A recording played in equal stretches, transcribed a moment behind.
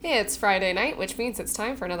It's Friday night, which means it's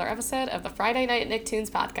time for another episode of the Friday Night Nicktoons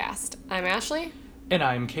podcast. I'm Ashli. And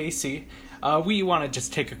I'm Casey. We want to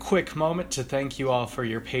just take a quick moment to thank you all for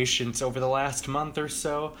your patience over the last month or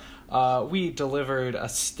so. We delivered a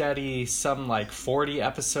steady, 40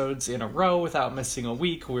 episodes in a row without missing a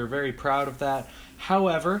week. We're very proud of that.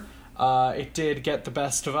 However, it did get the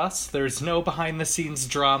best of us. There's no behind-the-scenes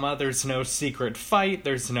drama. There's no secret fight.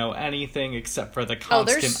 There's no anything except for the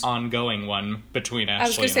constant ongoing one between Ashli and I. I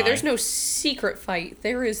was going to say, there's no secret fight.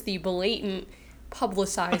 There is the blatant,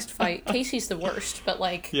 publicized fight. Casey's the worst, but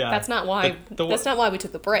that's not why that's not why we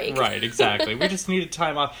took the break. Right, exactly. We just needed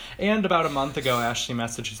time off. And about a month ago, Ashli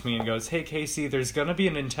messages me and goes, "Hey Casey, there's gonna be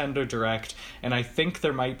a Nintendo Direct, and I think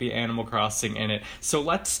there might be Animal Crossing in it. So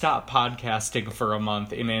let's stop podcasting for a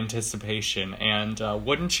month in anticipation." And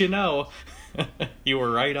wouldn't you know, you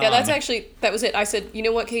were right on. Yeah, that was it. I said, you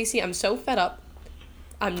know what, Casey, I'm so fed up.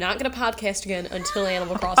 I'm not gonna podcast again until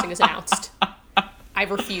Animal Crossing is announced. I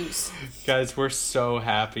refuse. Guys, we're so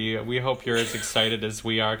happy. We hope you're as excited as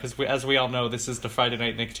we are, because as we all know, this is the Friday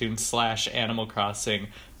Night Nicktoons / Animal Crossing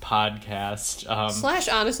podcast. /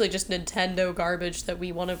 honestly, just Nintendo garbage that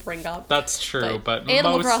we want to bring up. That's true, but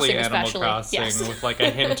Animal mostly Crossing Animal especially. Crossing, Yes. with a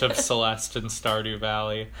hint of Celeste and Stardew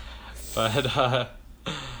Valley.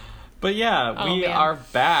 But yeah, we are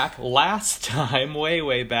back. Last time,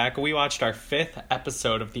 way back, we watched our 5th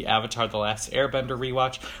episode of the Avatar: The Last Airbender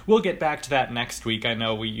rewatch. We'll get back to that next week. I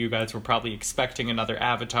know you guys were probably expecting another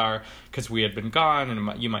Avatar because we had been gone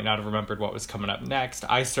and you might not have remembered what was coming up next.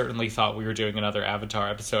 I certainly thought we were doing another Avatar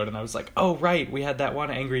episode, and I was like, oh right, we had that one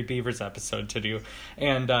Angry Beavers episode to do.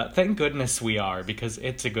 And thank goodness we are, because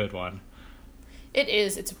it's a good one. It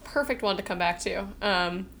is. It's a perfect one to come back to.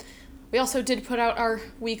 We also did put out our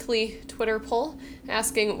weekly Twitter poll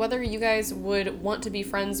asking whether you guys would want to be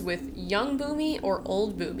friends with young Boomy or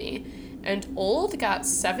old Boomy. And old got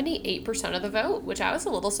 78% of the vote, which I was a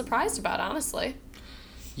little surprised about, honestly.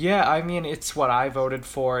 Yeah, I mean, it's what I voted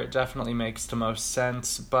for. It definitely makes the most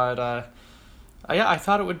sense. But, I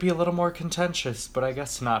thought it would be a little more contentious, but I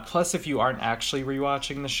guess not. Plus, if you aren't actually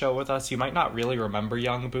rewatching the show with us, you might not really remember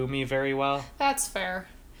young Boomy very well. That's fair.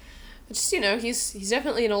 Just, he's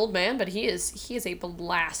definitely an old man, but he is a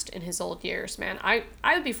blast in his old years, man. I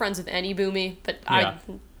would be friends with any Boomy, but yeah.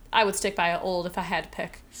 I would stick by old if I had to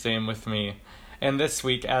pick. Same with me. And this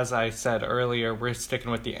week, as I said earlier, we're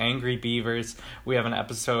sticking with the Angry Beavers. We have an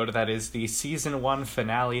episode that is the Season 1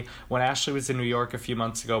 finale. When Ashli was in New York a few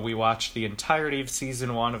months ago, we watched the entirety of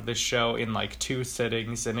Season 1 of this show in 2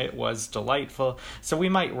 sittings, and it was delightful. So we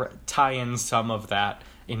might tie in some of that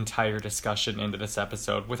entire discussion into this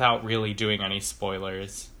episode without really doing any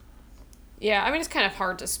spoilers. Yeah, I mean, it's kind of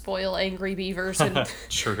hard to spoil Angry Beavers in,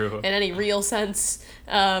 True. in any real sense.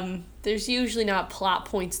 There's usually not plot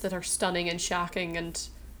points that are stunning and shocking and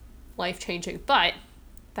life-changing, but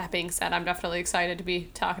that being said, I'm definitely excited to be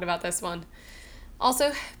talking about this one.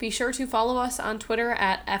 Also, be sure to follow us on Twitter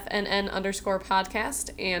at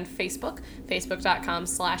FNN_podcast and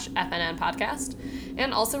Facebook.com/FNN podcast.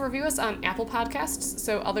 And also review us on Apple Podcasts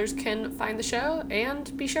so others can find the show.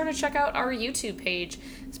 And be sure to check out our YouTube page,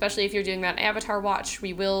 especially if you're doing that Avatar watch.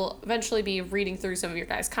 We will eventually be reading through some of your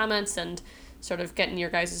guys' comments and sort of getting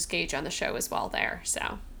your guys' gauge on the show as well there.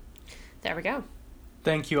 So, there we go.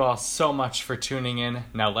 Thank you all so much for tuning in.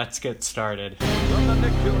 Now let's get started. From the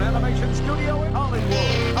Nicktoon Animation Studio in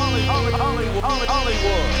Hollywood. Hollywood.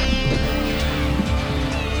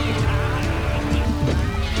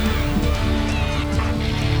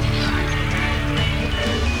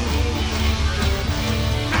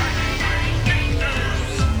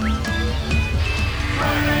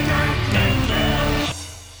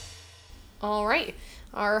 All right.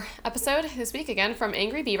 Our episode this week, again from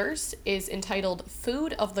Angry Beavers, is entitled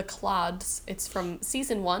Food of the Clods. It's from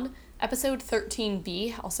Season 1, Episode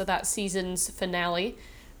 13B, also that season's finale.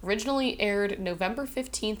 Originally aired November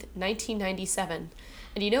 15th, 1997.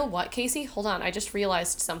 And you know what, Casey? Hold on, I just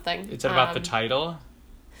realized something. Is it about the title?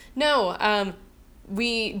 No,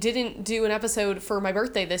 we didn't do an episode for my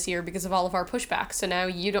birthday this year because of all of our pushback, so now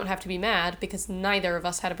you don't have to be mad because neither of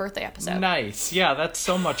us had a birthday episode. Nice. Yeah, that's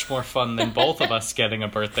so much more fun than both of us getting a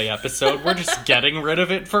birthday episode. We're just getting rid of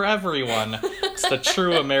it for everyone. It's the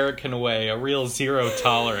true American way, a real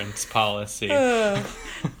zero-tolerance policy.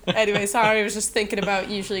 Anyway, sorry, I was just thinking about,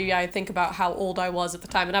 usually I think about how old I was at the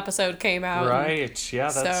time an episode came out. Right, yeah,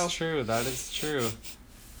 that's true. That is true.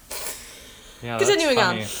 Yeah, Continuing that's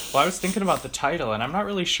funny. on. Well, I was thinking about the title, and I'm not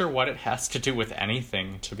really sure what it has to do with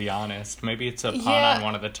anything, to be honest. Maybe it's a pun on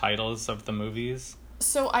one of the titles of the movies.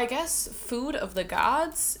 So I guess Food of the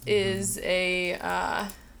Gods is a,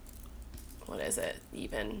 what is it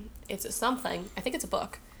even? It's a something. I think it's a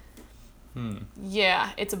book.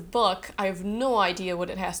 Yeah, it's a book. I have no idea what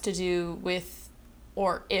it has to do with,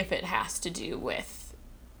 or if it has to do with,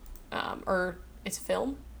 or it's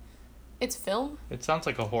film? It's film? It sounds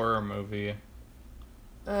like a horror movie.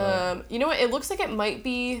 You know what? It looks like it might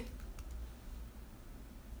be,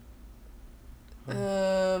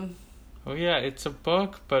 Oh yeah, it's a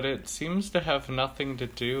book, but it seems to have nothing to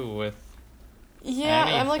do with anything.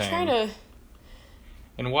 I'm like trying to...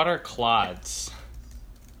 And what are clods?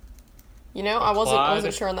 You know, I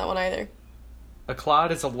wasn't sure on that one either. A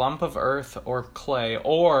clod is a lump of earth or clay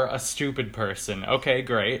or a stupid person. Okay,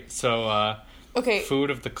 great. So,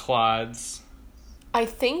 food of the clods. I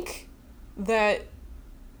think that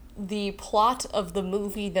the plot of the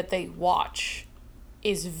movie that they watch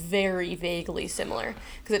is very vaguely similar.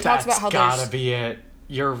 Because it talks about how that's gotta be it.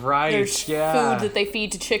 You're right, there's food that they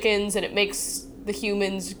feed to chickens, and it makes the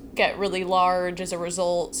humans get really large as a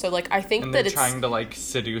result. So, like, I think that it's... And they're trying to, like,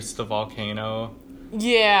 seduce the volcano.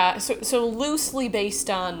 Yeah, so loosely based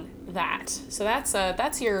on that. So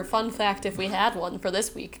that's your fun fact if we had one for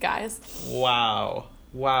this week, guys. Wow.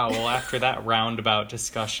 Well, after that roundabout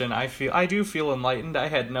discussion, I do feel enlightened. I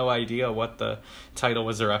had no idea what the title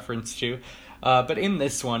was a reference to. But in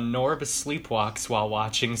this one, Norb sleepwalks while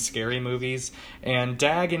watching scary movies, and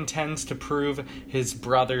Dag intends to prove his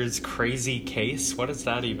brother's crazy case. What does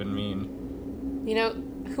that even mean? You know,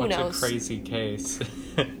 who knows? What's a crazy case?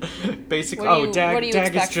 Basically,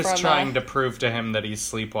 Dag is just trying to prove to him that he's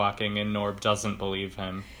sleepwalking, and Norb doesn't believe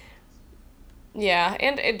him. Yeah,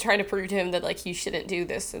 and trying to prove to him that, like, you shouldn't do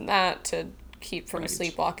this and that to keep from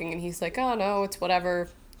sleepwalking, and he's like, oh, no, it's whatever.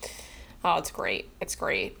 Oh, it's great. It's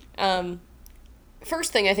great.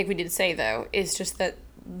 First thing I think we need to say, though, is just that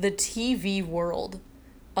the TV world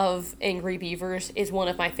of Angry Beavers is one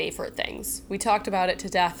of my favorite things. We talked about it to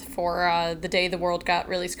death for the day the world got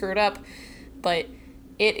really screwed up, but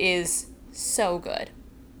it is so good.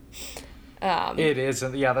 It is,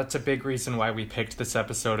 and yeah, that's a big reason why we picked this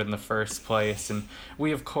episode in the first place, and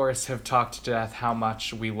we, of course, have talked to death how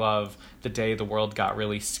much we love The Day the World Got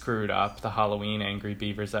Really Screwed Up, the Halloween Angry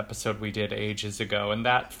Beavers episode we did ages ago, and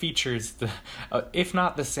that features, if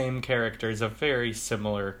not the same characters, a very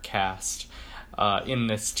similar cast in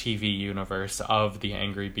this TV universe of the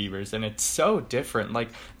Angry Beavers, and it's so different. Like,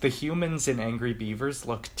 the humans in Angry Beavers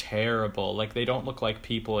look terrible. Like, they don't look like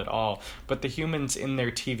people at all, but the humans in their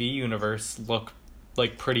TV universe look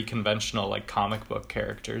like pretty conventional, like comic book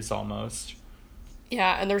characters almost.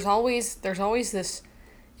 Yeah, and there's always this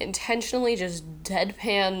intentionally just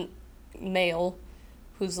deadpan male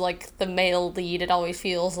who's like the male lead, it always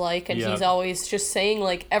feels like, and he's always just saying,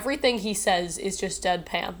 like, everything he says is just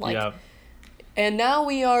deadpan, like, and now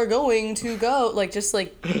we are going to go, like, just,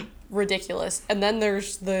 like, ridiculous. And then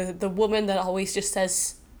there's the woman that always just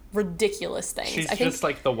says ridiculous things. She's just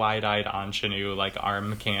like the wide-eyed ingenue, like,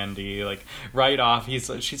 arm candy, like, right off,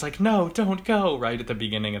 she's like, no, don't go, right at the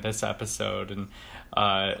beginning of this episode, and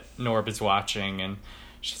Norb is watching, and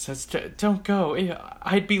she says, don't go,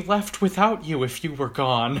 I'd be left without you if you were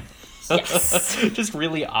gone. Yes. Just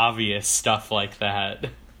really obvious stuff like that.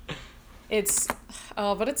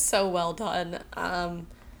 But it's so well done.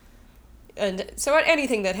 And so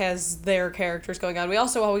anything that has their characters going on. We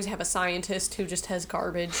also always have a scientist who just has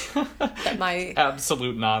garbage.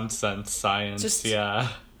 Absolute nonsense science,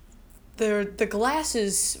 The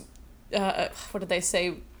glasses, what did they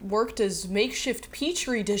say, worked as makeshift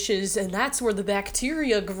petri dishes, and that's where the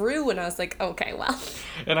bacteria grew, and I was like, okay, well.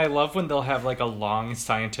 And I love when they'll have, like, a long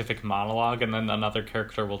scientific monologue, and then another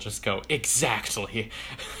character will just go, exactly.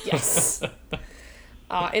 Yes.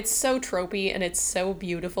 It's so tropey, and it's so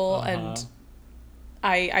beautiful, and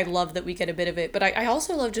I love that we get a bit of it, but I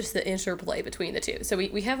also love just the interplay between the two. So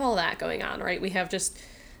we have all that going on, right? We have just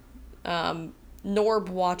Norb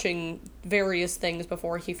watching various things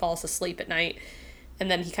before he falls asleep at night, and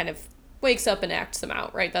then he kind of wakes up and acts them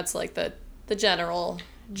out, right? That's like the general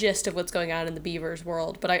gist of what's going on in the Beavers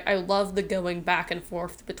world, but I love the going back and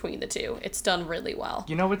forth between the two. It's done really well.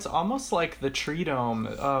 You know, it's almost like the Tree Dome,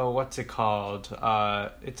 what's it called?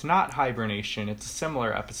 It's not hibernation, it's a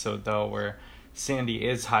similar episode, though, where Sandy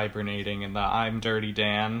is hibernating in the I'm Dirty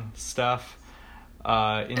Dan stuff. In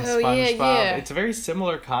SpongeBob. Yeah. It's a very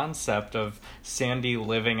similar concept of Sandy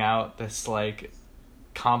living out this, like,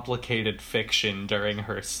 complicated fiction during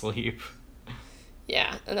her sleep.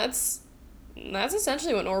 Yeah, and that's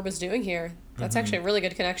essentially what Norb is doing here. That's actually a really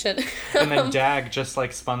good connection. And then Dag, just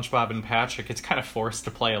like SpongeBob and Patrick, is kind of forced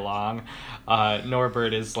to play along.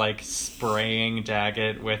 Norbert is like spraying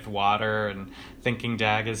Daggett with water and thinking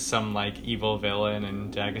Dag is some like evil villain,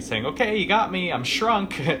 and Dag is saying, "Okay, you got me. I'm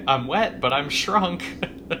shrunk. I'm wet, but I'm shrunk."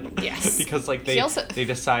 Yes. Because like they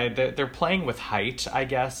decide that they're playing with height, I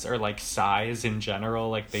guess, or like size in general.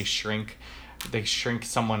 Like they shrink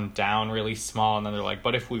someone down really small, and then they're like,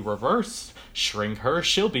 "But if we reverse shrink her,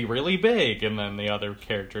 she'll be really big." And then the other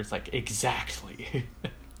character's like, "Exactly."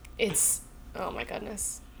 It's, oh my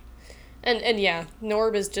goodness. And yeah,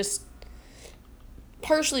 Norb is just,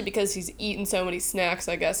 partially because he's eaten so many snacks,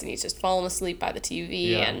 I guess, and he's just fallen asleep by the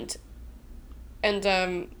TV. Yeah.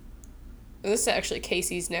 And this is actually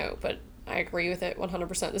Casey's note, but I agree with it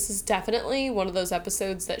 100%. This is definitely one of those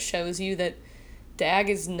episodes that shows you that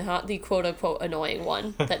Dag is not the quote-unquote annoying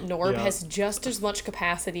one, that Norb has just as much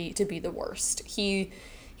capacity to be the worst. He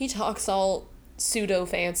talks all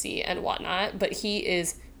pseudo-fancy and whatnot, but he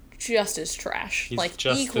is just as trash. He's like,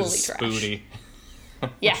 just equally as trash. spooty.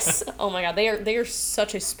 Yes. Oh my god, they are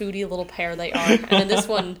such a spooty little pair, they are. And then this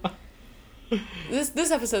one...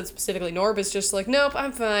 This episode specifically, Norb is just like, "Nope,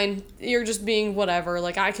 I'm fine. You're just being whatever.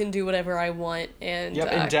 Like, I can do whatever I want." And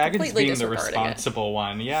and Daggett being the responsible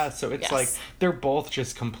one. Yeah, so it's like they're both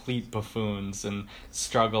just complete buffoons and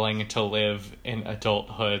struggling to live in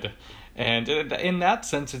adulthood. And in that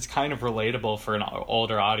sense, it's kind of relatable for an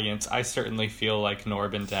older audience. I certainly feel like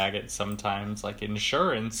Norb and Daggett sometimes, like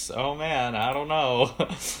insurance. Oh man, I don't know.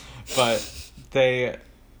 But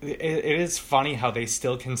it is funny how they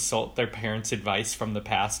still consult their parents' advice from the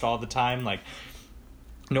past all the time. Like,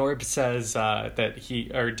 Norb says that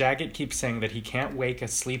Daggett keeps saying that he can't wake a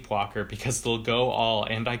sleepwalker because they'll go all,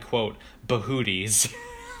 and I quote, "bahooties."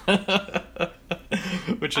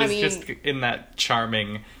 Which is just in that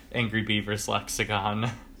charming Angry Beavers lexicon.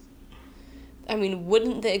 I mean,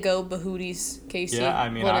 wouldn't they go bahooties, Casey? Yeah, I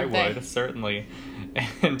mean, I would, certainly.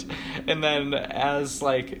 And then as,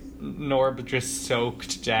 like, Norb just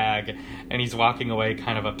soaked Dag, and he's walking away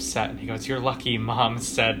kind of upset, and he goes, "You're lucky Mom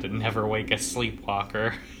said to never wake a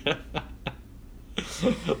sleepwalker."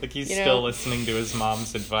 Like, he's still listening to his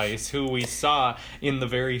mom's advice, who we saw in the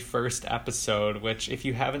very first episode, which, if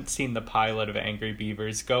you haven't seen the pilot of Angry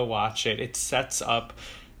Beavers, go watch it. It sets up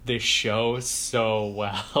this show so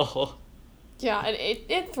well. Yeah, and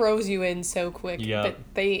it throws you in so quick. Yeah. But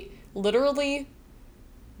they literally,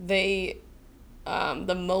 the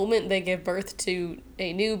moment they give birth to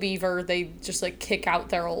a new beaver, they just like kick out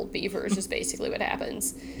their old beavers, is basically what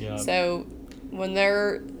happens. Yeah. So when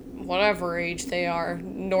they're whatever age they are,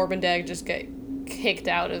 Norb and Dag just get kicked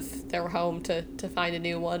out of their home to find a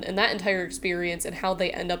new one. And that entire experience and how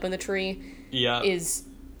they end up in the tree is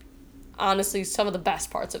honestly some of the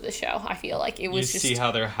best parts of the show. I feel like it was see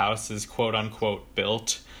how their house is quote unquote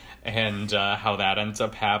built, and how that ends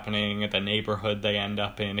up happening, the neighborhood they end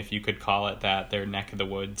up in, if you could call it that, their neck of the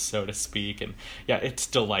woods, so to speak. And yeah, it's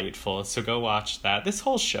delightful, so go watch that. This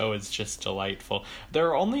whole show is just delightful. There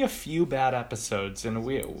are only a few bad episodes, and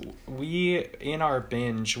we in our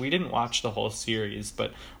binge, we didn't watch the whole series,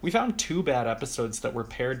 but we found 2 bad episodes that were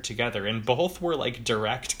paired together, and both were like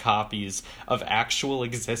direct copies of actual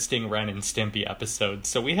existing Ren and Stimpy episodes,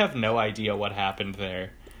 so we have no idea what happened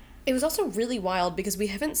there. It was also really wild because we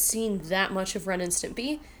haven't seen that much of Ren and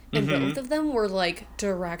Stimpy, and both of them were like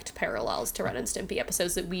direct parallels to Ren and Stimpy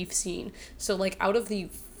episodes that we've seen. So like out of the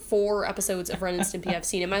 4 episodes of Ren and Stimpy I've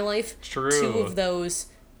seen in my life, 2 of those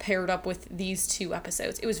paired up with these 2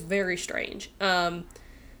 episodes. It was very strange. So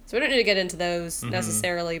we don't need to get into those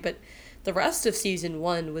necessarily, but the rest of season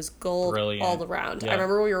 1 was gold all around. Yeah. I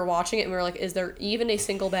remember we were watching it and we were like, is there even a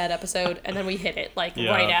single bad episode? And then we hit it, like,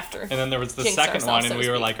 right after. And then there was the second one, and we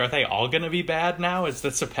were like, are they all going to be bad now? Is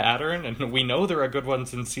this a pattern? And we know there are good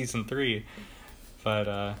ones in season 3.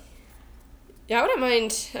 But, yeah, I wouldn't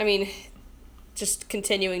mind, I mean, just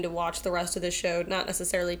continuing to watch the rest of this show, not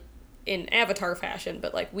necessarily in Avatar fashion,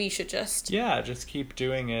 but like we should just keep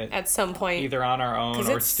doing it at some point, either on our own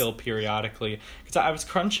or still periodically, because I was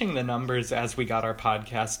crunching the numbers as we got our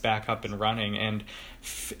podcast back up and running, and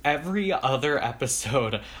every other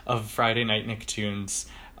episode of Friday Night Nicktoons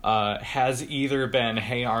has either been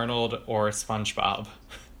Hey Arnold or SpongeBob.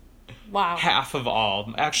 Wow. Half of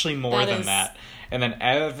all, actually more than that. And then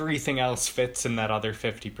everything else fits in that other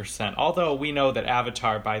 50%. Although we know that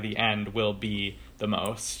Avatar by the end will be the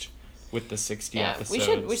most, with the 60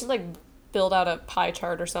 episodes. We should like build out a pie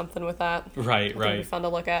chart or something with that. Right. It'd be fun to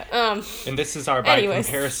look at. And this is by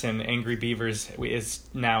comparison, Angry Beavers is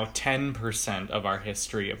now 10% of our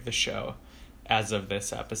history of the show as of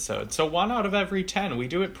this episode. So 1 out of every 10. We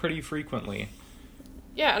do it pretty frequently.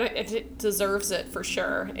 Yeah, and it deserves it for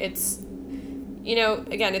sure. It's,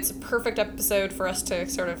 again, it's a perfect episode for us to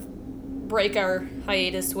sort of break our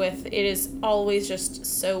hiatus with. It is always just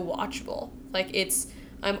so watchable. Like,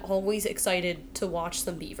 I'm always excited to watch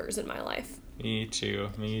some beavers in my life. Me too.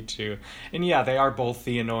 And yeah, they are both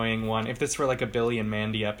the annoying one. If this were like a Billy and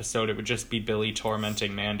Mandy episode, it would just be Billy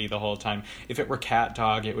tormenting Mandy the whole time. If it were Cat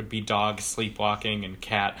Dog, it would be Dog sleepwalking and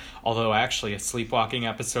Cat. Although actually a sleepwalking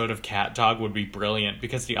episode of Cat Dog would be brilliant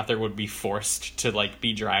because the other would be forced to like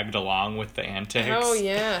be dragged along with the antics. Oh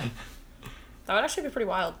yeah. That would actually be pretty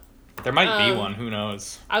wild. There might be one, who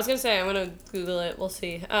knows? I was gonna say, I'm gonna Google it, we'll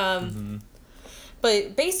see.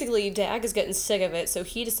 But basically, Dag is getting sick of it, so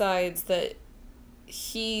he decides that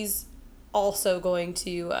he's also going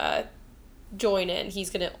to join in.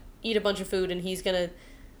 He's going to eat a bunch of food, and he's going to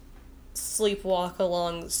sleepwalk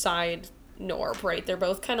alongside Norb, right? They're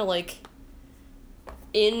both kind of like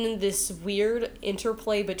in this weird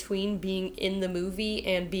interplay between being in the movie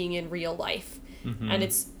and being in real life. And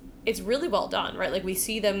it's really well done, right? Like, we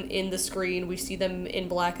see them in the screen, we see them in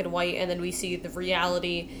black and white, and then we see the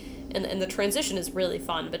reality, and the transition is really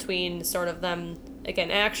fun between sort of them, again,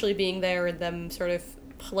 actually being there and them sort of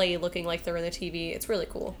play looking like they're in the TV. It's really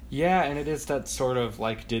cool. Yeah, and it is that sort of,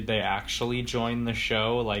 like, did they actually join the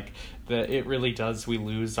show? Like, it really does, we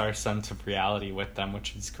lose our sense of reality with them,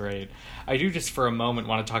 which is great. I do just for a moment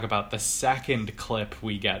want to talk about the second clip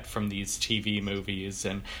we get from these TV movies,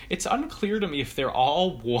 and it's unclear to me if they're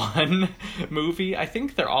all one movie. I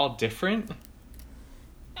think they're all different.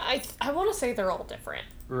 I want to say they're all different.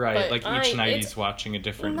 Right, like each night he's watching a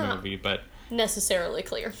different movie, but necessarily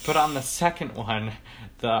clear. But on the second one,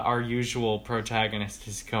 our usual protagonist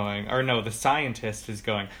is going, or no, the scientist is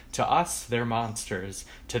going, to us, they're monsters.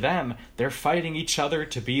 To them, they're fighting each other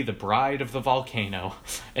to be the bride of the volcano.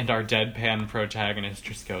 And our deadpan protagonist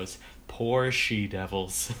just goes, poor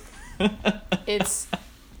she-devils. It's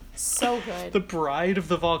so good. The bride of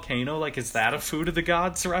the volcano? Like, is that a Food of the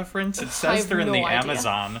Gods reference? It says they're in the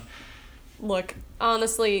Amazon. Look,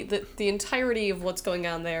 honestly, the entirety of what's going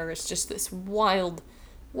on there is just this wild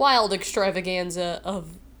extravaganza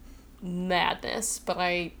of madness, but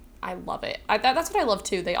I love it. That's what I love,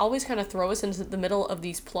 too. They always kind of throw us into the middle of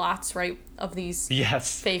these plots, right, of these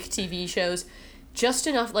fake TV shows. Just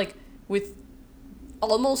enough, like, with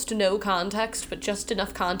almost no context, but just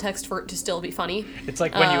enough context for it to still be funny. It's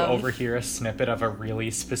like when you overhear a snippet of a really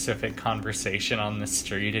specific conversation on the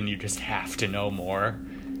street and you just have to know more.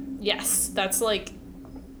 Yes, that's like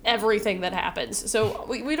everything that happens. So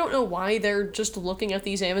we don't know why they're just looking at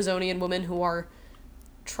these Amazonian women who are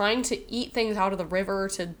trying to eat things out of the river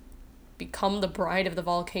to become the bride of the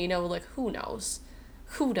volcano. Like, who knows?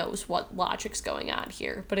 Who knows what logic's going on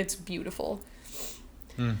here? But it's beautiful.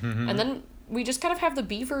 Mm-hmm. And then we just kind of have the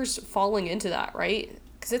beavers falling into that, right?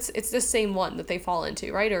 Because it's the same one that they fall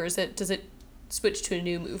into, right? Or does it switch to a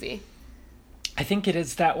new movie? I think it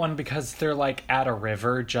is that one because they're, like, at a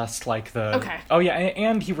river, just like the... Okay. Oh, yeah,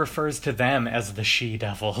 and he refers to them as the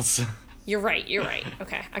she-devils. You're right.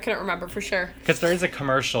 Okay, I couldn't remember for sure. Because there is a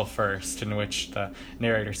commercial first in which the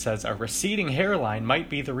narrator says, a receding hairline might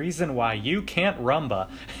be the reason why you can't rumba.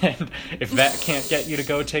 And if that can't get you to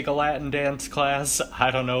go take a Latin dance class,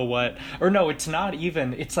 I don't know what... Or no, it's not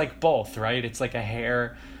even... It's like both, right? It's like a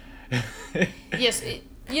hair... Yes,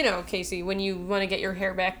 Casey, when you want to get your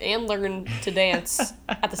hair back and learn to dance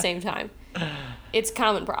at the same time, it's a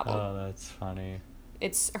common problem. Oh, that's funny.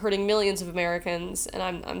 It's hurting millions of Americans, and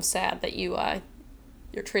I'm sad that you're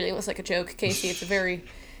treating this like a joke, Casey. It's a very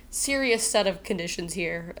serious set of conditions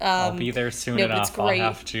here. I'll be there soon enough.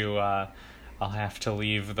 I'll have to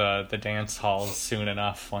leave the dance halls soon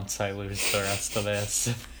enough once I lose the rest of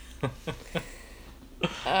this.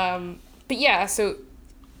 But yeah, so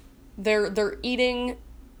they're eating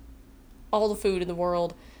all the food in the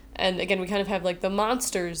world, and again we kind of have like the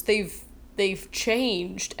monsters, they've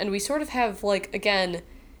changed, and we sort of have, like, again,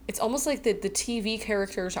 it's almost like the TV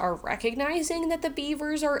characters are recognizing that the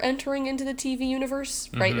beavers are entering into the TV universe,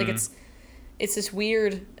 right? Mm-hmm. Like it's this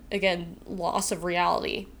weird, again, loss of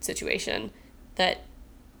reality situation that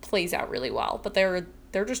plays out really well, but they're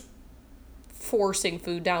just forcing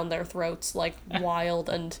food down their throats like wild,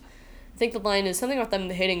 and I think the line is something about them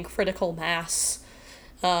hitting critical mass.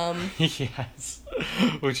 Yes,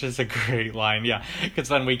 which is a great line, yeah, because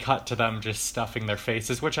then we cut to them just stuffing their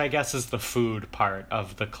faces, which I guess is the food part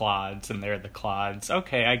of the Clods, and they're the Clods.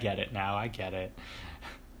 Okay, I get it now, I get it.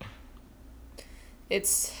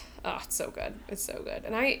 It's so good,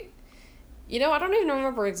 and I don't even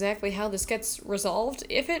remember exactly how this gets resolved,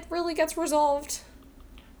 if it really gets resolved.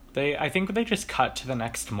 I think they just cut to the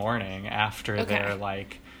next morning after they're,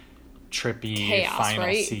 like, trippy chaos, final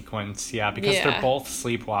right? sequence. Yeah, because they're both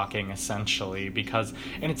sleepwalking essentially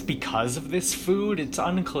and it's because of this food. It's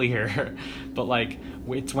unclear, but like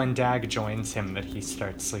it's when Dag joins him that he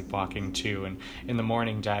starts sleepwalking too. And in the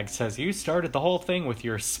morning, Dag says, "You started the whole thing with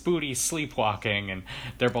your spooty sleepwalking," and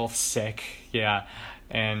they're both sick. Yeah.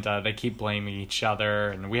 And they keep blaming each other,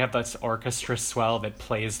 and we have this orchestra swell that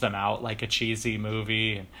plays them out like a cheesy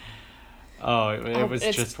movie. And, it was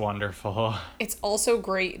just wonderful. It's also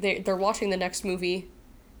great. They're watching the next movie,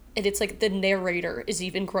 and it's like the narrator is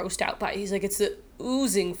even grossed out by it. He's like, it's the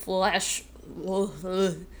oozing flesh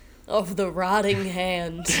of the rotting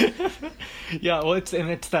hand. Yeah, well,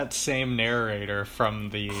 it's that same narrator from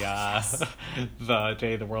the the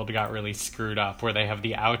day the world got really screwed up, where they have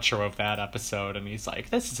the outro of that episode, and he's like,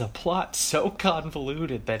 "This is a plot so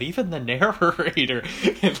convoluted that even the narrator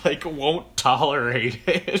like won't tolerate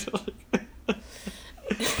it."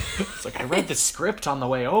 It's like, I read the script on the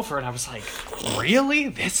way over, and I was like, really?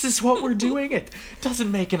 This is what we're doing? It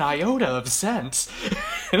doesn't make an iota of sense.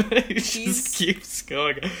 And it just keeps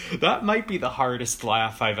going. That might be the hardest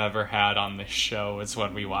laugh I've ever had on this show, is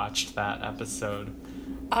when we watched that episode.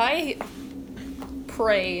 I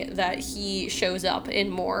pray that he shows up in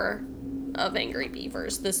more of Angry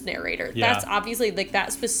Beavers, this narrator. Yeah. That's obviously, like,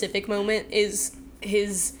 that specific moment is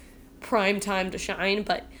his prime time to shine,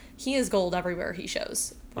 but he is gold everywhere he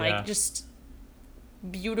shows. Like, just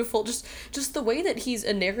beautiful. Just the way that he's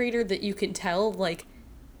a narrator that you can tell, like,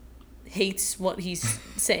 hates what he's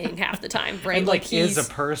saying half the time, right? And, like he's a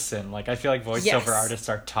person. Like, I feel like voiceover artists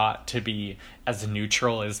are taught to be as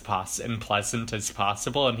neutral as and pleasant as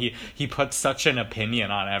possible, and he puts such an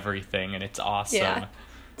opinion on everything, and it's awesome. Yeah.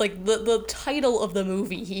 Like, the title of the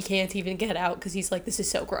movie he can't even get out because he's like, this is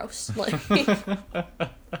so gross. Like...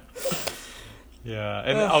 Yeah,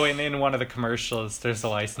 and in one of the commercials, there's a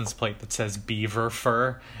license plate that says Beaver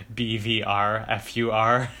Fur, BVR,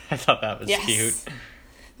 FUR. I thought that was cute.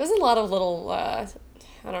 There's a lot of little, I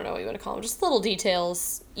don't know what you want to call them, just little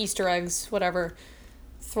details, Easter eggs, whatever,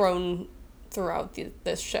 thrown throughout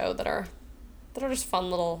this show that are just fun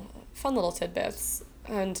little tidbits.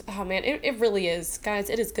 And, oh man, it really is. Guys,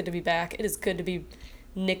 it is good to be back. It is good to be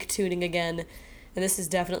Nicktuning again. And this is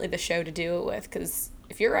definitely the show to do it with, because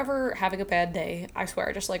if you're ever having a bad day, I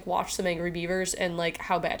swear, just, like, watch some Angry Beavers, and, like,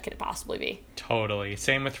 how bad can it possibly be? Totally.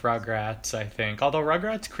 Same with Rugrats, I think. Although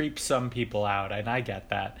Rugrats creeps some people out, and I get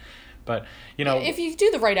that. But, you know... If you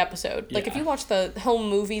do the right episode. Like, if you watch the home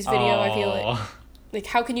movies video, I feel like,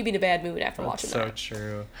 how can you be in a bad mood after watching that? So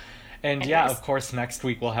true. And yeah, of course, next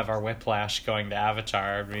week we'll have our whiplash going to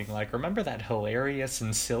Avatar, being like, remember that hilarious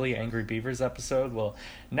and silly Angry Beavers episode? Well,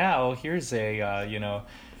 now here's a,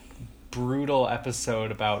 brutal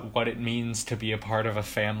episode about what it means to be a part of a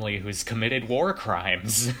family who's committed war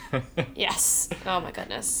crimes. Yes. Oh my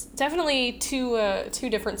goodness. Definitely two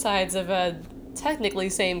different sides of a technically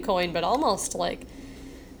same coin, but almost like,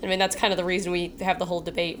 I mean, that's kind of the reason we have the whole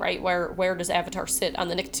debate, right? Where does Avatar sit on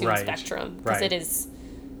the Nicktoons spectrum? Because it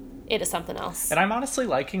is something else. And I'm honestly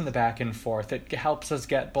liking the back and forth. It helps us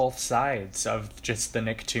get both sides of just the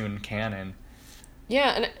Nicktoon canon.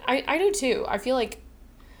 Yeah, and I do too. I feel like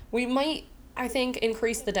we might, I think,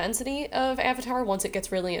 increase the density of Avatar once it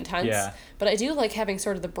gets really intense. Yeah. But I do like having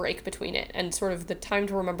sort of the break between it and sort of the time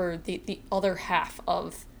to remember the other half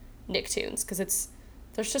of Nicktoons, because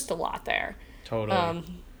there's just a lot there. Totally.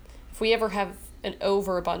 If we ever have an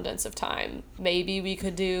overabundance of time, maybe we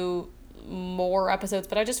could do more episodes,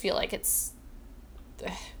 but I just feel like it's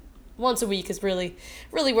once a week is really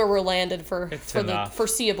where we're landed for the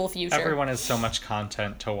foreseeable future. Everyone has so much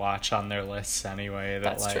content to watch on their lists anyway that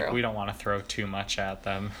that's true. We don't want to throw too much at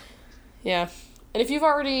them. Yeah. And if you've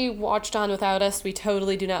already watched on without us, we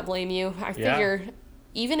totally do not blame you. I figure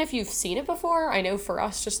even if you've seen it before, I know for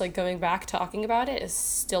us just like going back talking about it is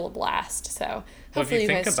still a blast. So hopefully you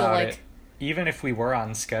guys still like it. Even if we were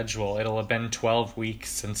on schedule, it'll have been 12 weeks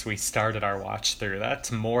since we started our watch through.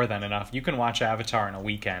 That's more than enough. You can watch Avatar in a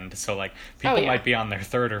weekend, so like people might be on their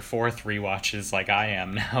third or fourth rewatches like I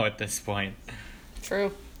am now at this point.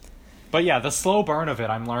 True. But yeah, the slow burn of it,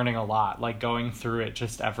 I'm learning a lot. Like going through it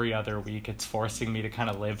just every other week, it's forcing me to kind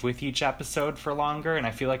of live with each episode for longer, and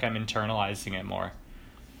I feel like I'm internalizing it more.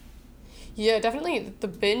 Yeah, definitely the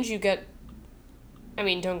binge you get, I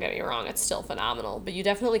mean, don't get me wrong, it's still phenomenal, but you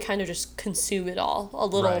definitely kind of just consume it all a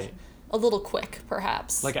little quick,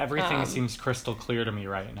 perhaps. Like, everything seems crystal clear to me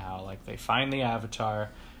right now. Like, they find the Avatar,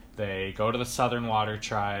 they go to the Southern Water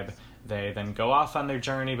Tribe, they then go off on their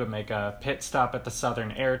journey but make a pit stop at the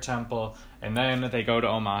Southern Air Temple, and then they go to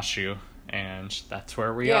Omashu, and that's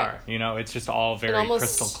where we are. You know, it's just all very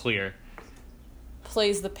crystal clear.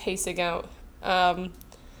 Plays the pacing out.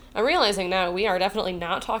 I'm realizing now we are definitely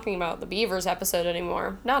not talking about the Beavers episode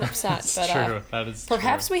anymore. Not upset, That's but true. That is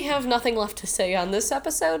perhaps true. we have nothing left to say on this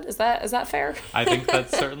episode. Is that fair? I think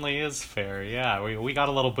that certainly is fair. Yeah, we got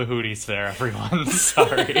a little bahooties there, everyone.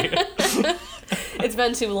 Sorry. It's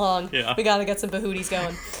been too long. Yeah. We gotta get some bahooties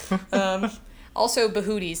going. Also,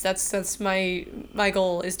 bahooties. That's my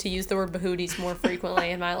goal is to use the word bahooties more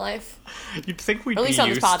frequently in my life. You'd think we'd At be least on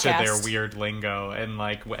this used to their podcast. weird lingo, and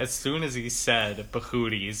like as soon as he said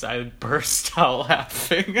bahooties, I burst out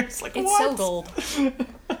laughing. It's like, It's what? so gold.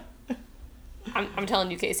 I'm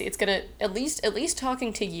telling you, Casey, it's gonna at least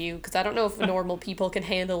talking to you, because I don't know if normal people can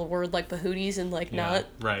handle a word like bahooties and like not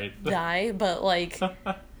right. die, but like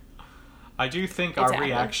I do think our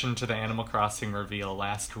reaction to the Animal Crossing reveal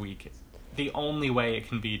last week, the only way it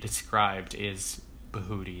can be described is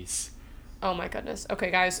bahooties. oh my goodness.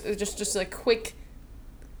 Okay, guys, just a quick.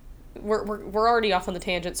 We're already off on the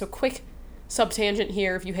tangent, so quick sub-tangent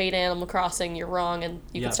here. If you hate Animal Crossing, you're wrong, and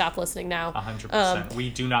you can stop listening now. 100%. We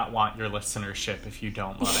do not want your listenership if you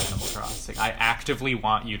don't love Animal Crossing. I actively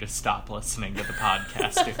want you to stop listening to the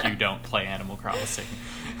podcast if you don't play Animal Crossing.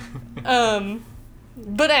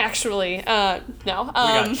 But actually,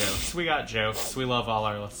 no. We got jokes. We love all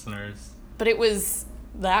our listeners. But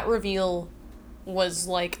that reveal was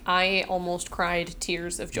like, I almost cried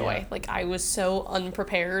tears of joy. Yeah. Like, I was so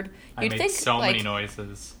unprepared. I made so many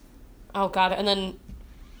noises. Oh god, and then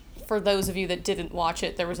for those of you that didn't watch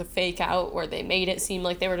it, there was a fake out where they made it seem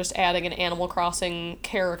like they were just adding an Animal Crossing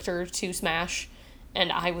character to Smash,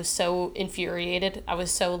 and I was so infuriated. I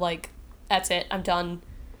was so like, that's it, I'm done.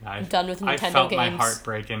 I'm done with Nintendo games. I felt my heart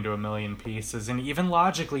break into a million pieces, and even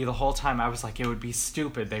logically the whole time I was like, it would be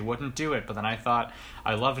stupid, they wouldn't do it, but then I thought,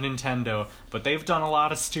 I love Nintendo, but they've done a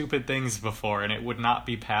lot of stupid things before, and it would not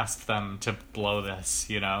be past them to blow this,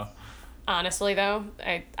 you know? Honestly, though,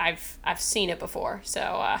 I've seen it before,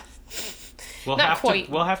 so we'll not quite.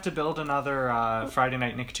 We'll have to build another Friday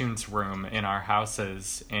Night Nicktoons room in our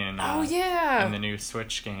houses in in the new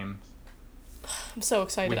Switch game. I'm so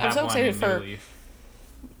excited. I'm so excited for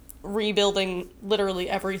rebuilding literally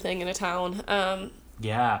everything in a town.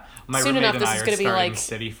 Yeah, my soon roommate enough, and this I is are gonna be starting like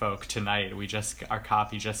City Folk tonight. Our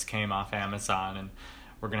copy just came off Amazon, and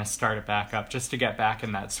we're gonna start it back up just to get back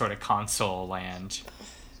in that sort of console land.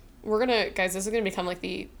 Guys, this is gonna become like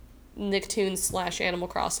the Nicktoons / Animal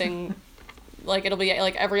Crossing. Like, it'll be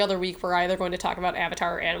like every other week we're either going to talk about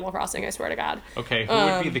Avatar or Animal Crossing, I swear to God. Okay, who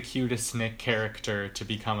would be the cutest Nick character to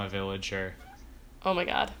become a villager? Oh my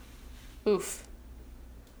god. Oof.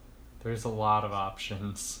 There's a lot of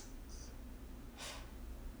options.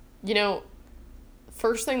 You know,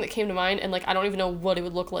 first thing that came to mind, and like I don't even know what it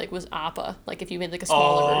would look like, was Appa. Like if you made like a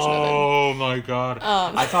smaller version of it. Oh my god.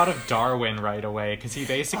 I thought of Darwin right away, because he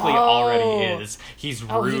basically already is. He's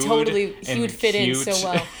rude he would fit in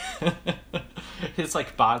so well. His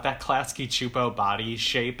like that Klasky Chupo body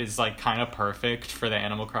shape is like kind of perfect for the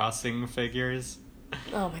Animal Crossing figures.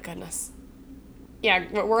 Oh my goodness. Yeah,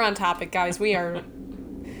 we're on topic, guys. We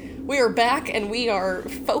are back, and we are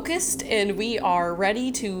focused, and we are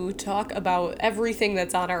ready to talk about everything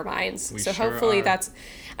that's on our minds. So hopefully that's,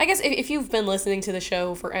 I guess if you've been listening to the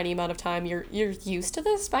show for any amount of time, you're used to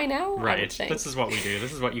this by now. Right. I would think. This is what we do.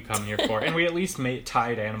 This is what you come here for. And we at least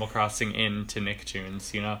tied Animal Crossing into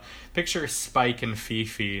Nicktoons, you know? Picture Spike and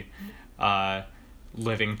Fifi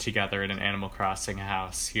living together in an Animal Crossing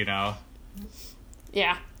house, you know?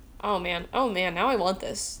 Yeah. Oh man, now I want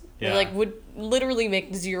this. Yeah. It like would literally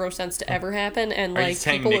make zero sense to ever happen, and Are like you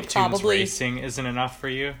saying people would Nicktoons probably. Racing isn't enough for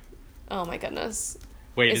you? Oh my goodness.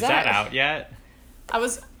 Wait, is that out yet? I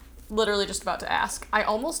was literally just about to ask. I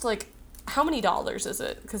almost like, how many dollars is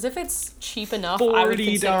it? Because if it's cheap enough, I would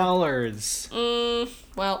consider. $40.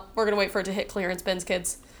 Well, we're gonna wait for it to hit clearance bins,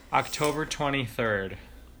 kids. October 23rd.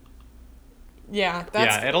 Yeah,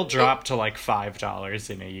 it'll drop to like $5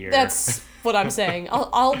 in a year. That's what I'm saying.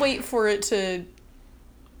 I'll wait for it to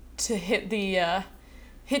hit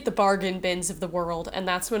the bargain bins of the world, and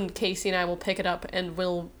that's when Casey and I will pick it up and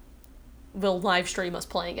we'll live stream us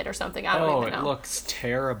playing it or something. I don't even know. It looks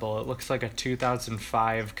terrible. It looks like a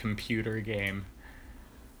 2005 computer game.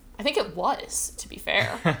 I think it was, to be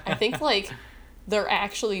fair. I think like there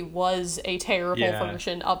actually was a terrible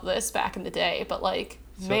version of this back in the day, but like,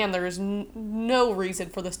 man, there is no reason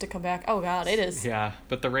for this to come back. Oh god, it is. Yeah,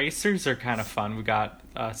 but the racers are kind of fun. We got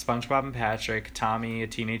SpongeBob and Patrick, Tommy, a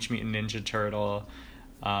Teenage Mutant Ninja Turtle.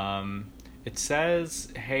 It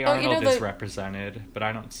says Hey Arnold is represented, but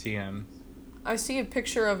I don't see him. I see a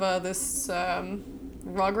picture of this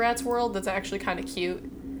Rugrats world that's actually kind of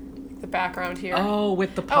cute. The background here. Oh,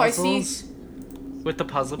 with the puzzles? I see. With the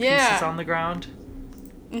puzzle pieces on the ground?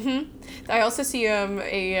 I also see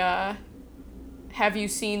a have you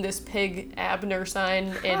seen this pig Abner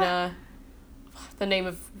sign in the name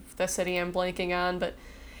of the city I'm blanking on, but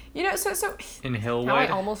so in Hillwood. now I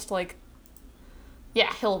almost yeah,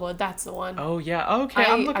 Hillwood, that's the one. Oh yeah, okay.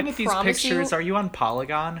 I'm looking at these pictures. Are you on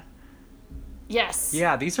Polygon? Yes.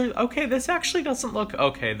 Yeah, these are okay. This actually doesn't look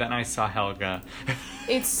okay. Then I saw Helga.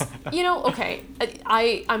 It's okay.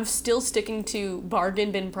 I'm still sticking to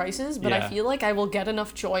bargain bin prices, but I feel like I will get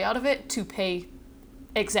enough joy out of it to pay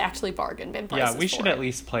exactly bargain bin prices. Yeah, we should at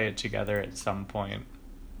least play it together at some point.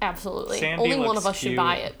 Absolutely. Sandy Only one of us cute. should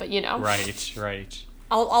buy it, but Right.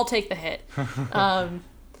 I'll take the hit.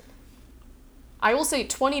 I will say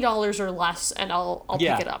 $20 or less, and I'll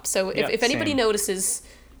pick it up. So if anybody notices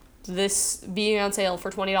this being on sale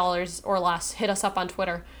for $20 or less, hit us up on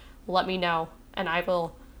Twitter. Let me know, and I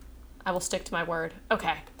will stick to my word.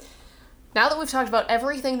 Okay. Now that we've talked about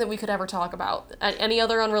everything that we could ever talk about, any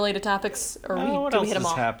other unrelated topics, or what do else we hit them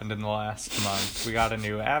has all? happened in the last month? We got a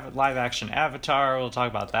new live-action Avatar. We'll talk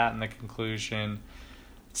about that in the conclusion.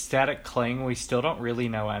 Static Cling, we still don't really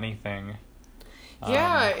know anything.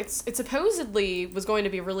 Yeah, it supposedly was going to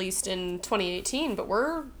be released in 2018, but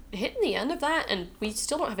we're hitting the end of that, and we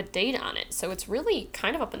still don't have a date on it, so it's really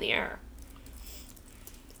kind of up in the air.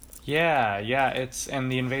 Yeah, it's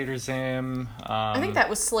and the Invader Zim. I think that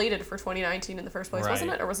was slated for 2019 in the first place,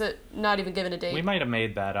 wasn't it? Or was it not even given a date? We might have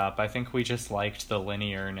made that up. I think we just liked the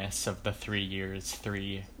linearness of the 3 years,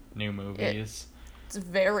 3 new movies. It's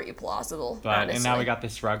very plausible, But honestly. And now we got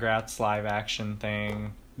this Rugrats live action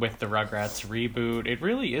thing with the Rugrats reboot. It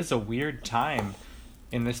really is a weird time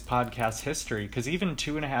in this podcast history, because even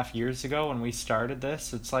 2.5 years ago when we started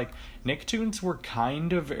this, it's like Nicktoons were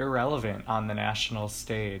kind of irrelevant on the national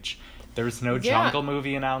stage. There was no Jungle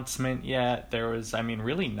movie announcement yet. There was,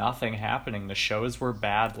 really nothing happening. The shows were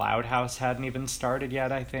bad. Loud House hadn't even started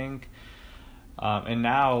yet, I think. And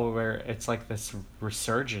now it's like this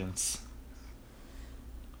resurgence.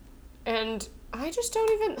 And I just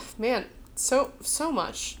don't even... Man, so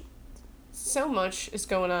much is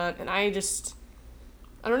going on, and I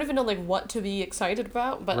don't even know what to be excited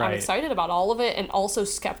about, but I'm excited about all of it and also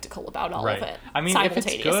skeptical about all of it. If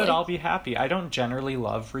it's good, I'll be happy. I don't generally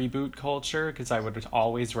love reboot culture because I would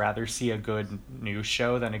always rather see a good new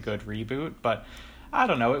show than a good reboot, but I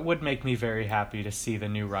don't know, it would make me very happy to see the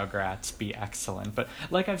new Rugrats be excellent. But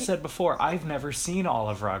like I've said before, I've never seen all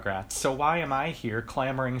of Rugrats, so why am I here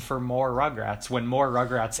clamoring for more Rugrats when more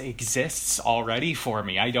Rugrats exists already for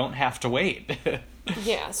me? I don't have to wait.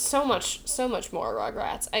 Yeah, so much more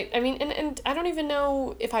Rugrats. I mean, and I don't even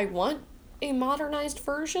know if I want a modernized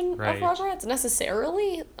version of Rugrats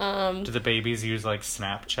necessarily. Do the babies use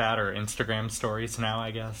Snapchat or Instagram stories now,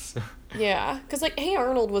 I guess? Yeah, because Hey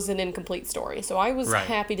Arnold was an incomplete story, so I was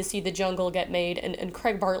happy to see The Jungle get made, and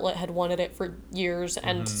Craig Bartlett had wanted it for years,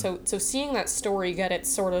 and so seeing that story get its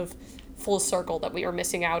sort of full circle that we were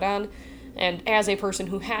missing out on, and as a person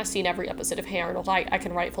who has seen every episode of Hey Arnold, I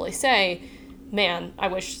can rightfully say, man, I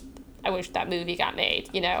wish that movie got made,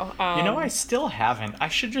 I still haven't. I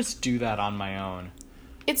should just do that on my own.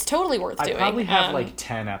 It's totally worth doing. I probably have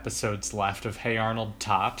 10 episodes left of Hey Arnold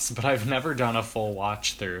tops, but I've never done a full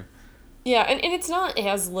watch through. Yeah, and it's not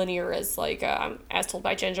as linear as As Told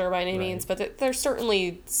by Ginger by any means, but there's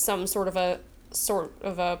certainly some sort of a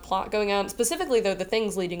plot going on. Specifically, though, the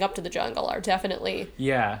things leading up to The Jungle are definitely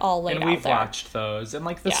all laid out there. And we've watched those. And,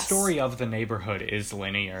 the story of the neighborhood is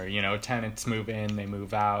linear. Tenants move in, they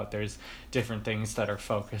move out. There's different things that are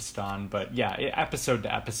focused on. But, yeah, episode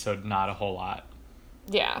to episode, not a whole lot.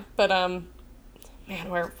 Yeah, but, man,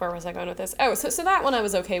 where was I going with this? Oh, so that one I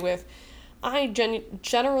was okay with. I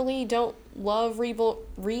generally don't love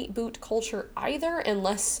reboot culture either,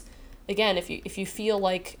 unless, again, if you feel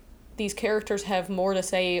like these characters have more to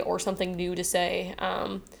say or something new to say.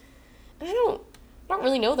 And I don't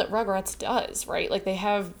really know that Rugrats does, right?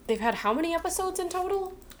 They've had how many episodes in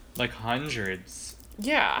total? Hundreds.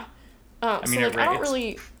 Yeah. I don't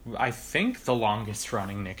really... I think the longest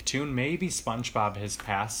running Nicktoon, maybe SpongeBob has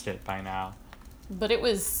passed it by now. But it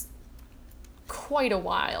was quite a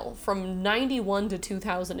while, from 91 to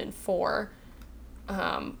 2004.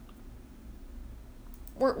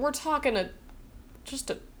 We're talking just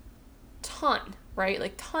a ton,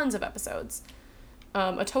 right? Tons of episodes.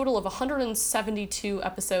 A total of 172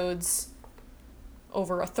 episodes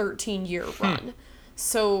over a 13-year run.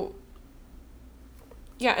 So,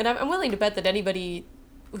 yeah, and I'm willing to bet that anybody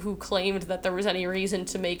who claimed that there was any reason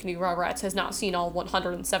to make new Rugrats has not seen all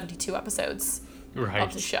 172 episodes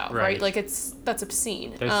of the show, right? That's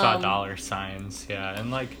obscene. They saw dollar signs, yeah,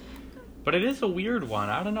 and But it is a weird one.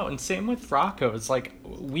 I don't know. And same with Rocco. It's like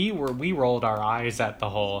we rolled our eyes at the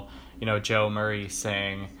whole, Joe Murray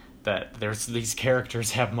saying that these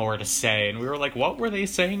characters have more to say, and we were like, what were they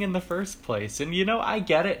saying in the first place? And I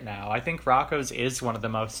get it now. I think Rocco's is one of the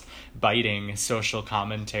most biting social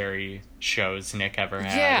commentary shows Nick ever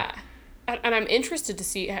had. Yeah. And I'm interested to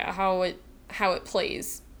see how it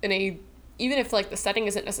plays even if like the setting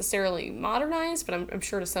isn't necessarily modernized, but I'm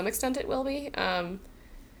sure to some extent it will be.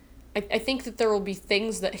 I think that there will be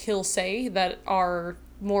things that he'll say that are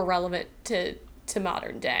more relevant to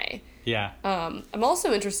modern day. Yeah. I'm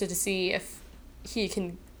also interested to see if he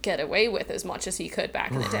can get away with as much as he could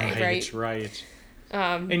back in the day, right? Right.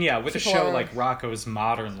 And yeah, with a show like Rocco's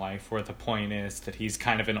Modern Life, where the point is that he's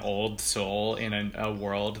kind of an old soul in a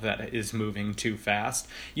world that is moving too fast,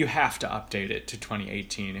 you have to update it to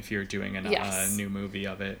 2018 if you're doing a new movie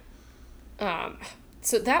of it.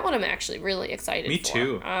 So that one I'm actually really excited for. Me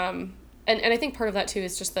too. And I think part of that too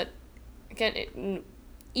is just that, again,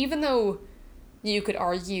 even though you could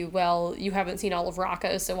argue, well, you haven't seen all of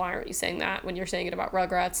Rocco, so why aren't you saying that when you're saying it about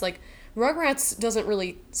Rugrats? Like, Rugrats doesn't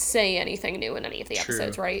really say anything new in any of the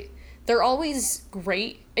episodes, right? They're always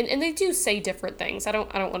great, and they do say different things. I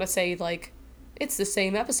don't want to say, like, it's the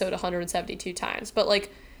same episode 172 times, but,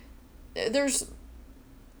 like, there's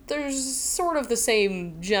sort of the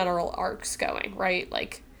same general arcs going, right?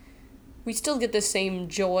 Like, we still get the same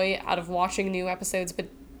joy out of watching new episodes, but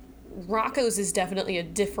Rocco's is definitely a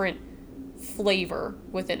different flavor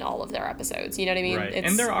within all of their episodes. You know what I mean? Right.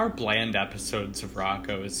 And there are bland episodes of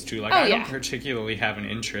Rocco's too. Like, I don't particularly have an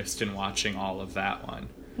interest in watching all of that one.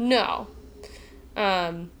 No.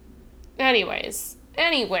 Anyways. Yeah,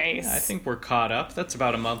 I think we're caught up. That's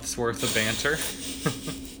about a month's worth of banter.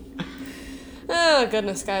 Oh,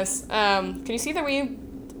 goodness, guys. Can you see that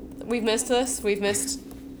we've missed this? We've missed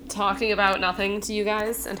talking about nothing to you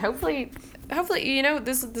guys, and hopefully,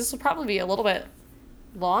 this will probably be a little bit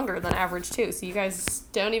longer than average too, so you guys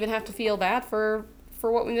don't even have to feel bad for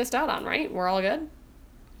what we missed out on, right? We're all good?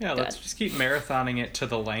 Yeah, good. Let's just keep marathoning it to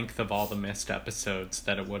the length of all the missed episodes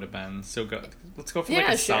that it would have been. So let's go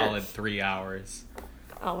for solid 3 hours.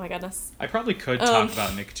 Oh my goodness. I probably could talk about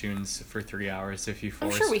Nicktoons for 3 hours if you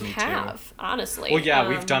forced me to. I'm sure we have, honestly. Well, yeah,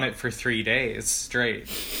 we've done it for 3 days straight.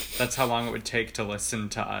 That's how long it would take to listen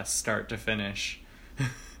to us start to finish.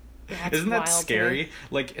 Isn't that scary?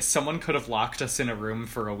 Like, someone could have locked us in a room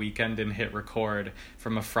for a weekend and hit record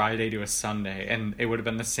from a Friday to a Sunday, and it would have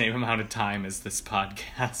been the same amount of time as this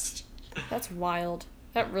podcast. That's wild.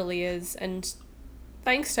 That really is. And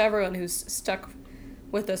thanks to everyone who's stuck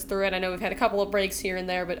with us through it. I know we've had a couple of breaks here and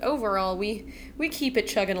there, but overall, we keep it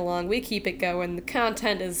chugging along. We keep it going. The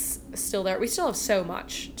content is still there. We still have so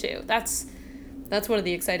much, too. That's one of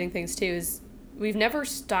the exciting things, too, is we've never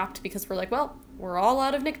stopped because we're like, well, we're all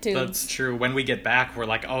out of Nicktoons. That's true. When we get back, we're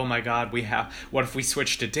like, oh my god, what if we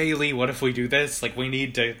switch to daily? What if we do this? Like, we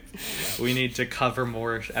need to cover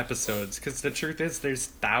more episodes. Because the truth is, there's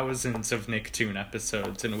thousands of Nicktoon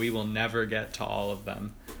episodes, and we will never get to all of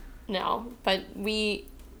them. No, but we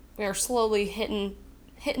are slowly hitting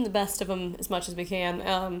the best of them as much as we can.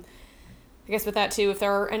 I guess with that, too, if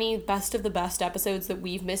there are any best of the best episodes that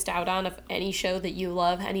we've missed out on of any show that you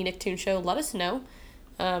love, any Nicktoon show, let us know.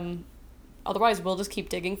 Otherwise, we'll just keep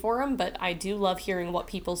digging for them, but I do love hearing what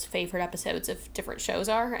people's favorite episodes of different shows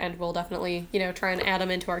are, and we'll definitely, try and add them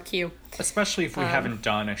into our queue. Especially if we haven't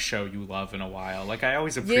done a show you love in a while. Like, I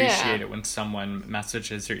always appreciate it when someone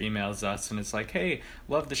messages or emails us and is like, hey,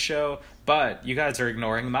 love the show, but you guys are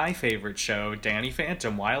ignoring my favorite show, Danny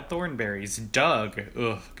Phantom, Wild Thornberries, Doug.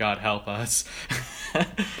 Ugh, God help us.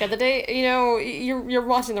 Yeah, the day, you're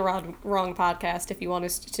watching the wrong podcast if you want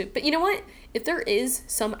us to. But you know what? If there is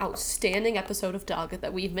some outstanding episode of Doug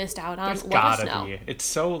that we've missed out on, let us know. Be. It's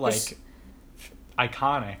so,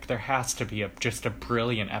 iconic. There has to be just a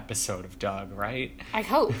brilliant episode of Doug, right? I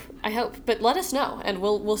hope. But let us know, and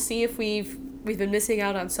we'll see if we've been missing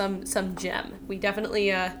out on some gem. We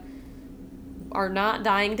definitely are not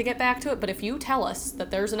dying to get back to it, but if you tell us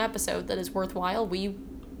that there's an episode that is worthwhile,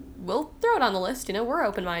 we'll throw it on the list. We're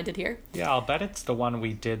open-minded here. Yeah, I'll bet it's the one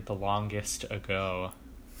we did the longest ago.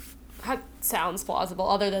 That sounds plausible,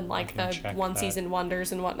 other than the one-season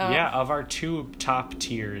wonders and whatnot. Yeah, of our 2 top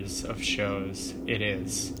tiers of shows, it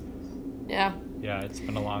is. Yeah. Yeah, it's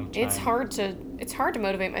been a long time. It's hard to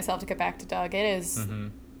motivate myself to get back to Doug. It is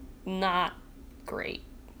not great.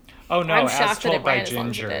 Oh no, As Told by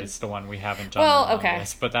Ginger is the one we haven't done. Well, okay,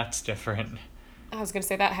 but that's different. I was gonna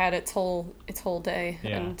say that had its whole day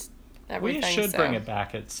and everything. We should bring it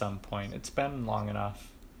back at some point. It's been long enough.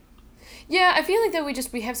 Yeah, I feel like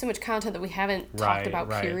that we have so much content that we haven't talked about,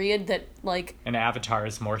 period, that, like... And Avatar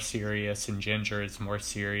is more serious, and Ginger is more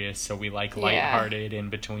serious, so we like lighthearted in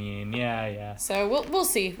between. Yeah. So we'll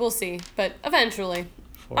see, but eventually.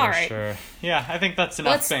 For sure. Yeah, I think that's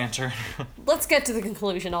enough banter. Let's get to the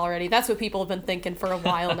conclusion already. That's what people have been thinking for a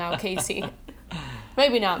while now, Casey.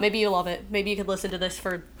 Maybe not. Maybe you love it. Maybe you could listen to this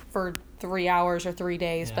for 3 hours or 3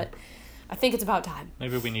 days, but I think it's about time.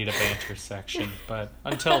 Maybe we need a banter section, but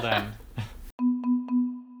until then...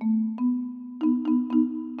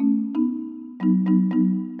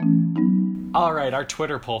 All right, our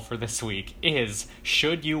Twitter poll for this week is,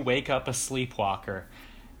 should you wake up a sleepwalker?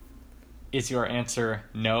 Is your answer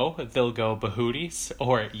no, they'll go bahooties,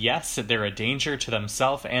 or yes, they're a danger to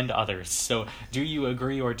themselves and others? So do you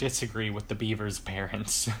agree or disagree with the Beavers'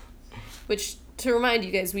 parents? Which, to remind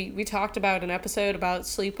you guys, we talked about an episode about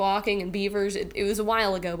sleepwalking and beavers. It was a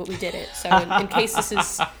while ago, but we did it. So in case this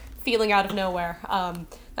is feeling out of nowhere,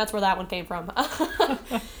 that's where that one came from.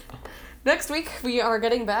 Next week, we are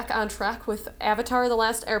getting back on track with Avatar: The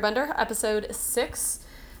Last Airbender, episode 6.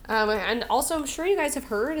 And also, I'm sure you guys have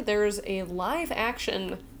heard, there's a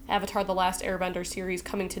live-action Avatar: The Last Airbender series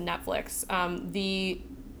coming to Netflix. The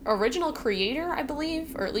original creator, I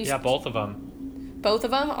believe, or at least... Yeah, both of them. Both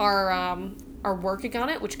of them are working on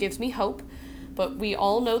it, which gives me hope. But we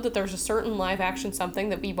all know that there's a certain live-action something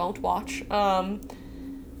that we won't watch.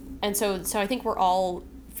 And so I think we're all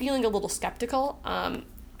feeling a little skeptical.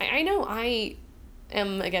 I know I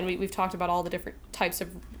am, again, we've talked about all the different types of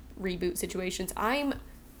reboot situations. I'm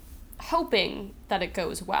hoping that it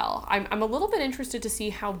goes well. I'm a little bit interested to see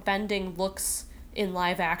how bending looks in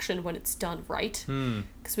live action when it's done right,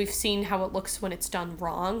 because we've seen how it looks when it's done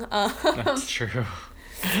wrong. That's true.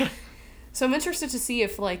 So I'm interested to see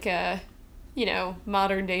if, like,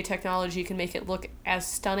 modern day technology can make it look as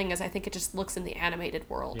stunning as I think it just looks in the animated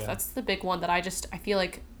world. Yeah. That's the big one that I feel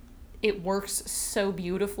like it works so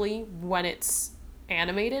beautifully when it's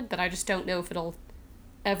animated that I just don't know if it'll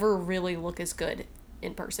ever really look as good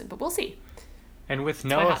in person, but we'll see. And with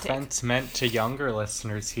no offense meant to younger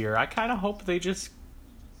listeners here, I kind of hope they just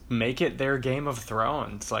make it their Game of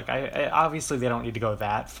Thrones. Like, I obviously they don't need to go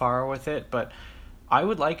that far with it, but I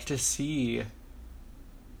would like to see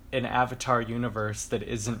an Avatar universe that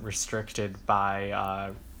isn't restricted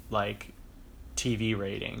by TV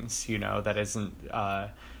ratings, that isn't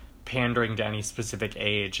pandering to any specific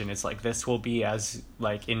age, and is like, this will be as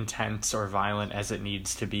intense or violent as it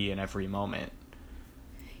needs to be in every moment.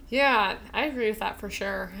 Yeah, I agree with that for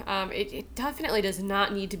sure. It definitely does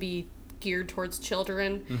not need to be geared towards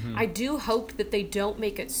children. Mm-hmm. I do hope that they don't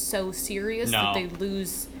make it so serious that they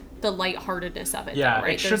lose the lightheartedness of it. Yeah, though,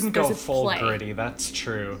 right? It shouldn't go full gritty. That's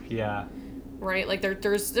true. Yeah. Right, like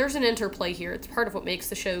there's an interplay here. It's part of what makes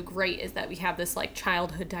the show great, is that we have this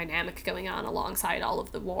childhood dynamic going on alongside all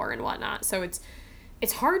of the war and whatnot. So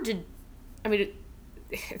it's hard to,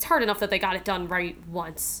 it's hard enough that they got it done right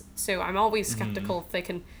once. So I'm always skeptical if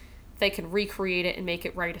they can recreate it and make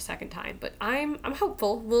it right a second time. But I'm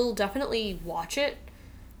hopeful. We'll definitely watch it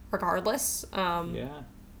regardless.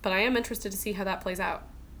 But I am interested to see how that plays out.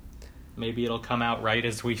 Maybe it'll come out right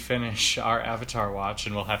as we finish our Avatar watch,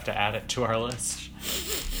 and we'll have to add it to our list.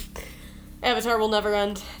 Avatar will never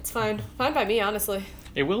end. It's fine. Fine by me, honestly.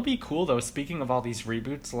 It will be cool, though, speaking of all these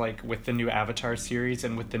reboots, with the new Avatar series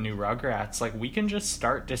and with the new Rugrats, we can just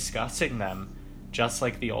start discussing them just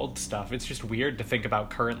like the old stuff. It's just weird to think about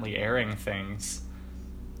currently airing things.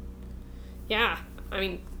 Yeah.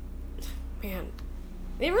 Man,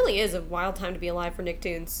 it really is a wild time to be alive for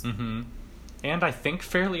Nicktoons. Mm-hmm. And I think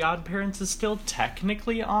Fairly Odd Parents is still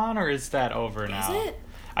technically on, or is that over now? Is it?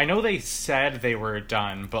 I know they said they were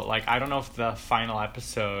done, but I don't know if the final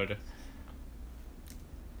episode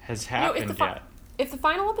has happened yet. If the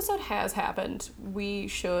final episode has happened, we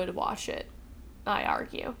should watch it, I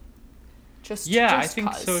argue. I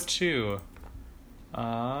think so too.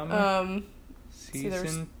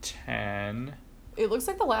 Season 10. It looks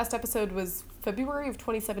like the last episode was February of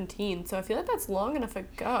 2017, so I feel like that's long enough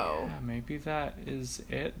ago. Yeah, maybe that is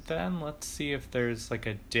it then. Let's see if there's a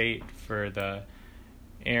date for the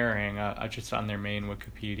airing, just on their main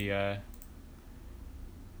Wikipedia.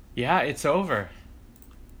 Yeah, it's over.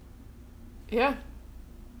 Yeah.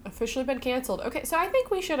 Officially been canceled. Okay, so I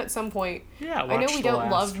think we should at some point. Yeah, watch I know we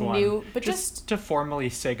don't love new, but just to formally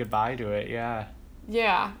say goodbye to it, yeah.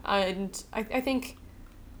 Yeah, and I think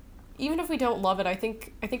even if we don't love it, I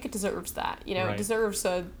think it deserves that. It deserves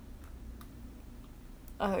a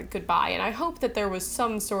goodbye, and I hope that there was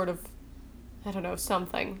some sort of,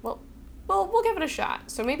 something. Well, we'll give it a shot.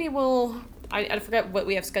 So maybe I forget what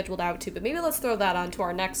we have scheduled out to, but maybe let's throw that on to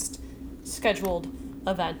our next scheduled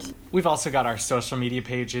event. We've also got our social media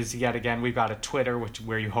pages yet again. We've got a Twitter,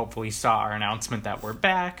 where you hopefully saw our announcement that we're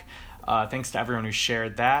back. Thanks to everyone who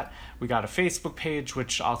shared that. We got a Facebook page,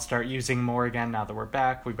 which I'll start using more again now that we're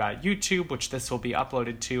back. We've got YouTube, which this will be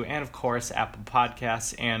uploaded to, and of course, Apple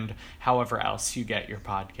Podcasts and however else you get your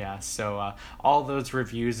podcasts. So all those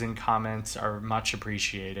reviews and comments are much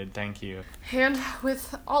appreciated. Thank you. And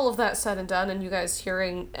with all of that said and done, and you guys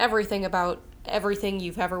hearing everything about everything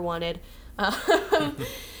you've ever wanted,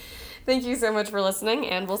 thank you so much for listening,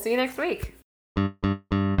 and we'll see you next week.